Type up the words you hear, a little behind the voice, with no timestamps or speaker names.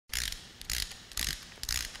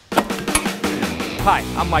Hi,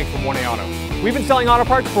 I'm Mike from 1A Auto. We've been selling auto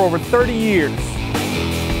parts for over 30 years.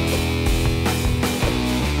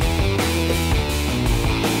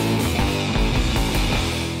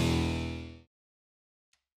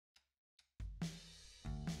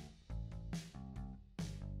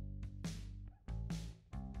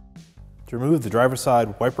 To remove the driver's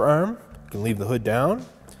side wiper arm, you can leave the hood down,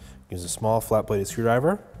 use a small flat-bladed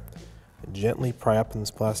screwdriver, and gently pry up in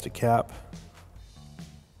this plastic cap.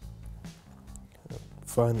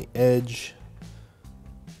 Find the edge,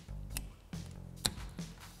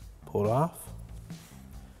 pull it off.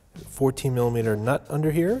 There's a 14mm nut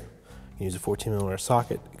under here. You can use a 14mm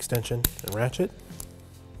socket, extension, and ratchet.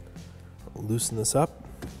 Loosen this up.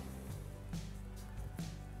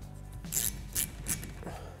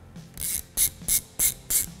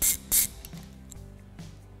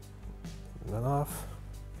 That off.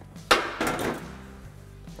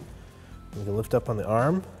 We can lift up on the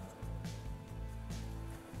arm.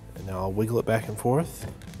 And now I'll wiggle it back and forth,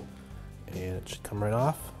 and it should come right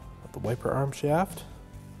off with the wiper arm shaft.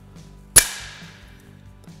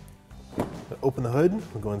 Open the hood,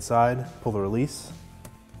 we'll go inside, pull the release.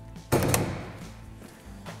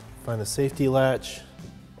 Find the safety latch,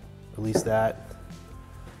 release that.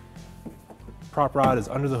 Prop rod is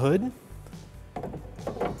under the hood.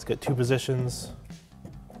 It's got two positions,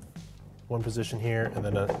 one position here and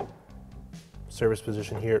then a service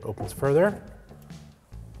position here. It opens further.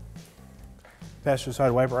 Passenger side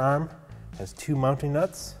wiper arm has two mounting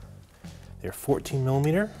nuts. They're 14mm.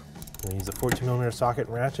 We're going to use the 14mm socket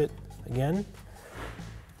and ratchet again.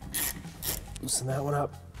 Loosen that one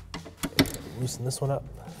up. Loosen this one up.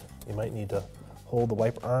 You might need to hold the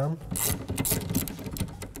wiper arm.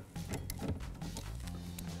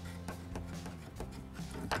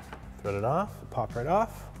 Thread it off, pop right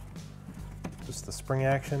off. Just the spring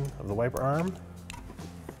action of the wiper arm.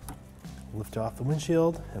 Lift off the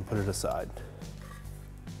windshield and put it aside.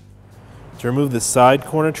 To remove this side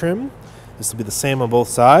corner trim, this will be the same on both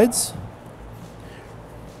sides.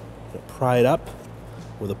 Pry it up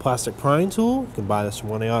with a plastic prying tool. You can buy this from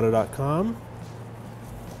 1aauto.com.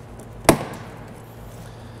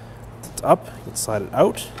 It's up, you can slide it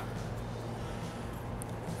out.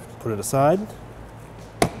 Put it aside.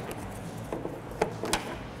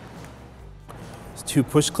 There's two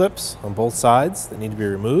push clips on both sides that need to be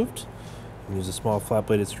removed. You can use a small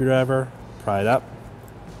flat-bladed screwdriver, pry it up.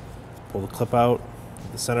 Pull the clip out.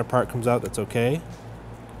 If the center part comes out, that's okay.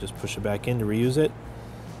 Just push it back in to reuse it.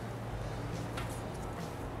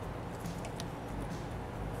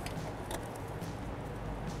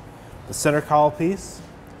 The center cowl piece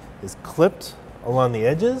is clipped along the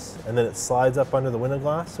edges and then it slides up under the window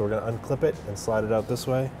glass. So we're going to unclip it and slide it out this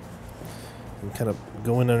way. And kind of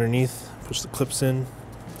go in underneath, push the clips in.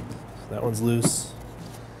 So that one's loose.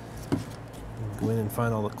 Go in and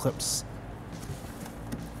find all the clips.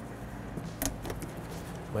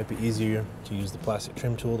 Might be easier to use the plastic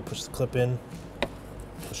trim tool to push the clip in,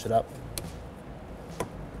 push it up.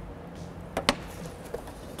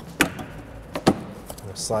 I'm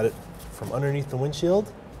going to slide it from underneath the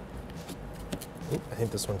windshield. Oop, I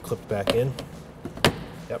think this one clipped back in.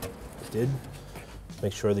 Yep, it did.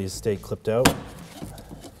 Make sure these stay clipped out.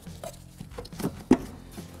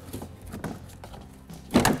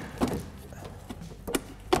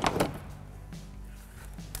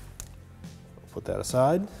 Put that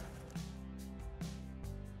aside.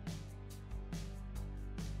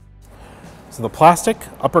 So the plastic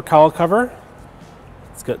upper cowl cover,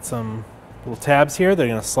 it's got some little tabs here. They're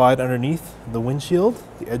going to slide underneath the windshield,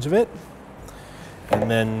 the edge of it. And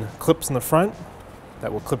then clips in the front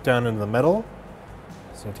that will clip down into the metal.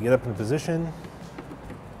 So you have to get up in position,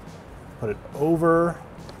 put it over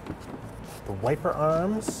the wiper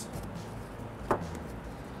arms, and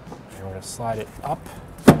we're going to slide it up.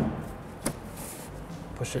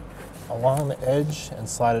 Push it along the edge and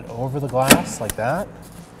slide it over the glass like that,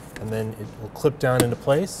 and then it will clip down into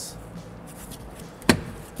place.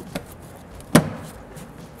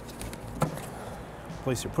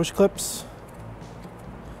 Place your push clips.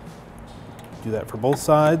 Do that for both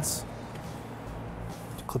sides.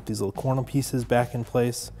 Clip these little corner pieces back in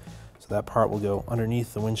place, so that part will go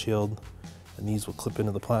underneath the windshield, and these will clip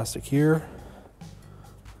into the plastic here.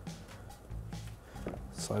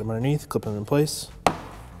 Slide them underneath, clip them in place.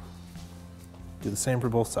 Do the same for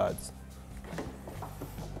both sides.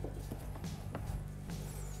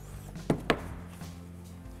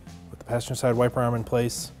 With the passenger side wiper arm in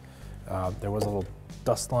place, there was a little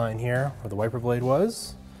dust line here where the wiper blade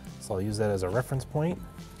was, so I'll use that as a reference point.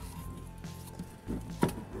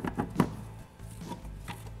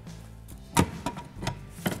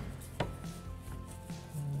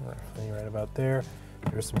 roughly right about there.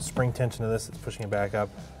 There's some spring tension to this, it's pushing it back up.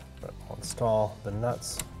 But I'll install the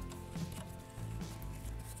nuts.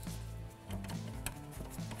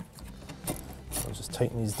 I'll just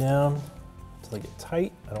tighten these down until they get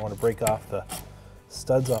tight. I don't want to break off the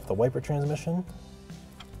studs off the wiper transmission.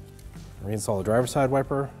 Reinstall the driver's side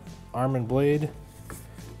wiper, arm and blade.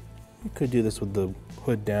 You could do this with the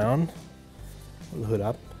hood down, or the hood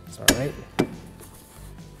up, it's all right.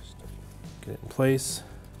 Just get it in place.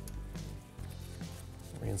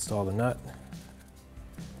 Reinstall the nut,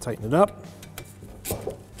 tighten it up. If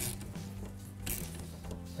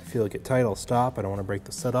I feel it get tight, I'll stop. I don't want to break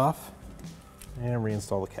the set off. And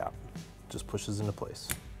reinstall the cap. Just pushes into place.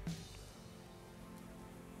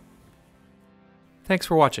 Thanks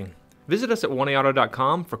for watching. Visit us at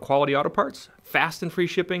oneauto.com for quality auto parts, fast and free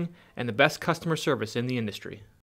shipping, and the best customer service in the industry.